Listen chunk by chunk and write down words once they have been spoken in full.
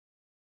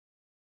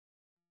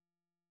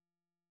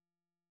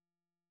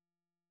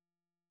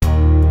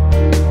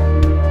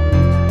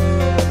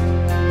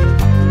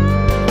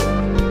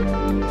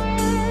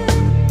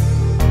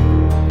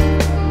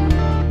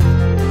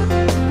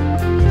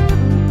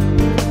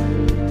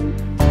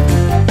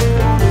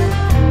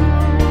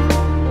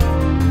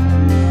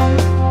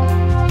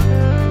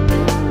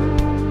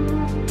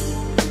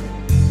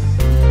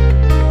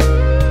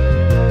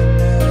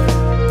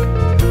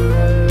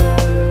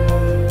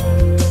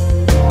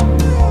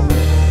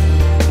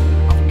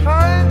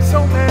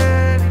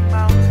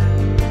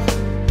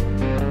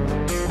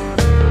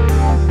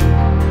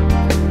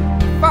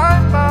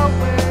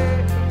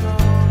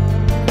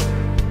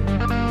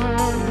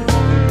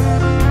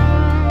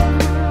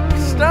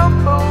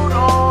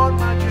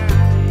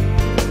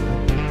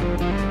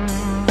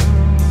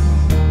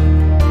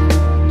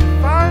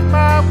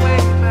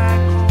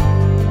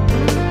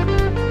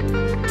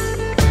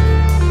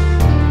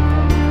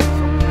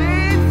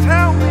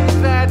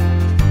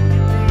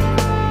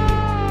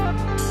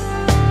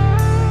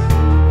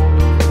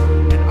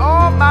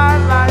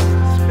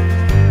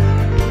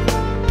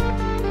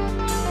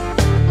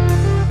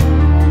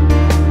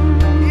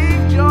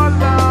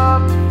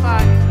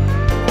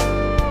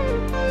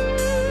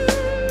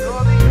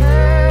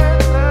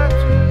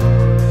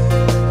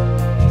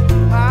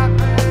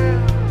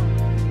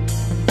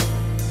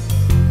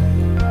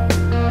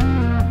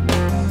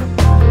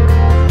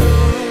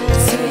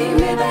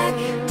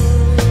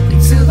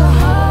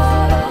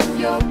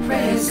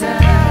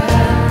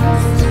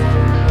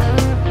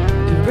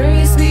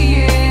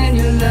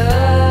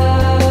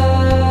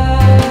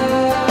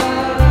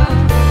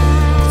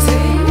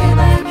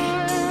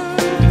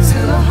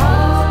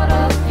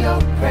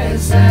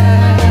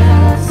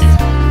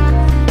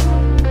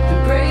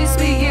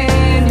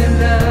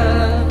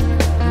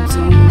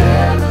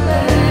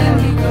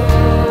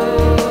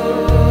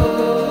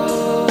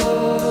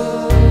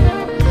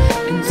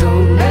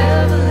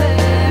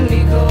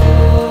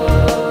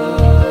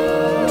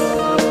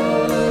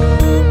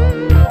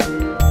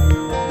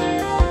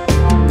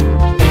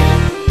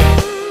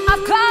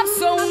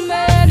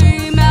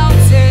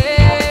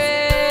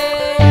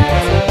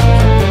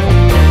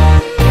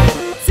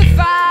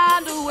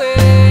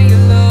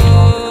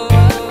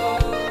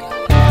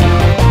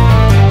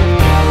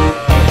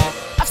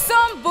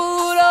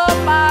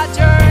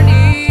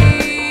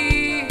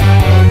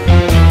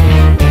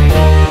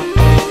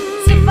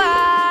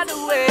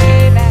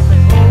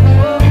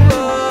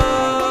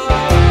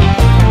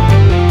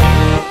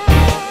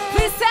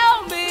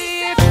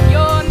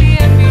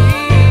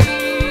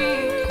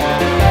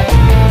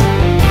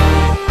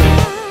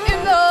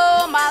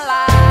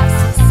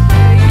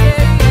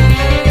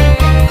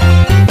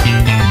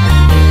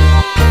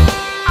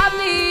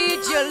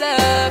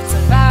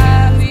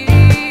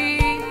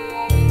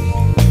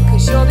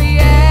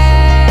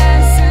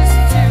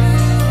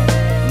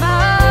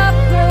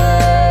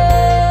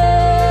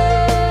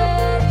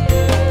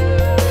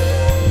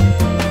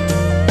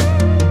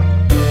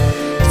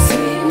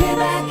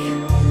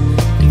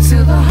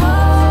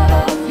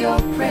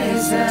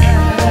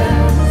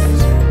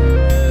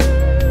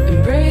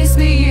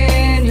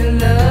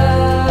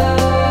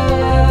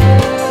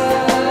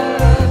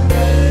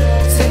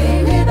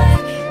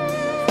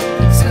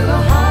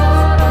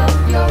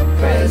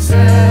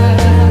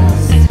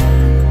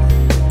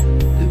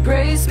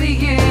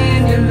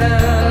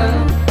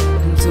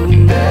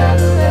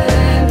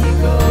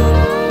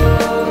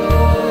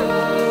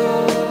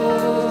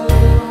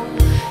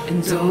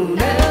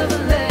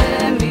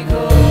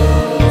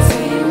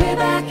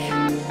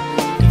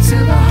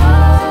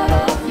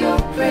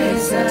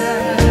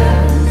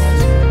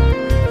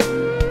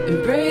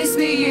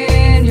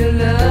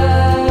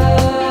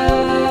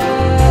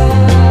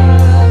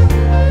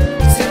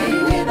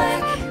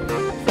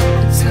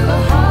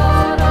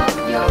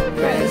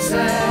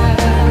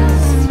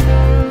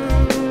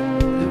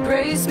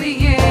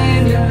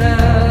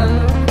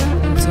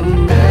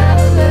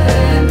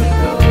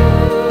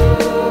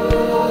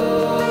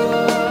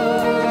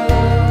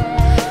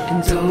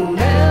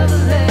never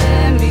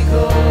let me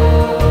go.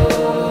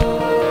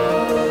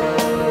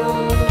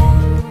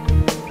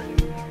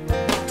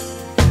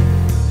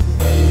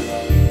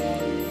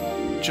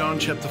 John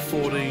chapter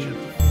 14,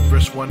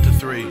 verse 1 to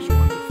 3.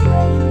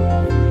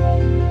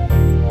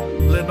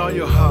 Let not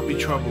your heart be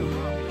troubled.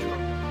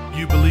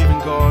 You believe in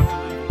God,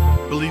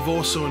 believe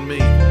also in me.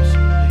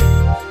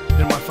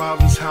 In my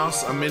Father's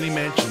house are many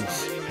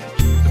mansions.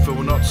 If it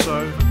were not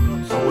so,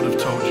 I would have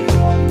told you.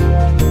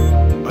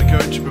 I go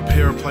to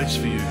prepare a place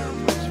for you.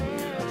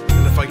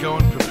 And if I go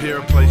and prepare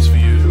a place for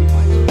you,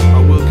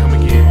 I will come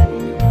again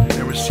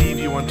and receive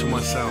you unto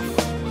myself,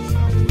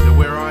 that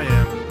where I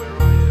am,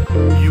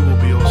 you will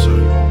be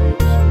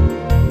also.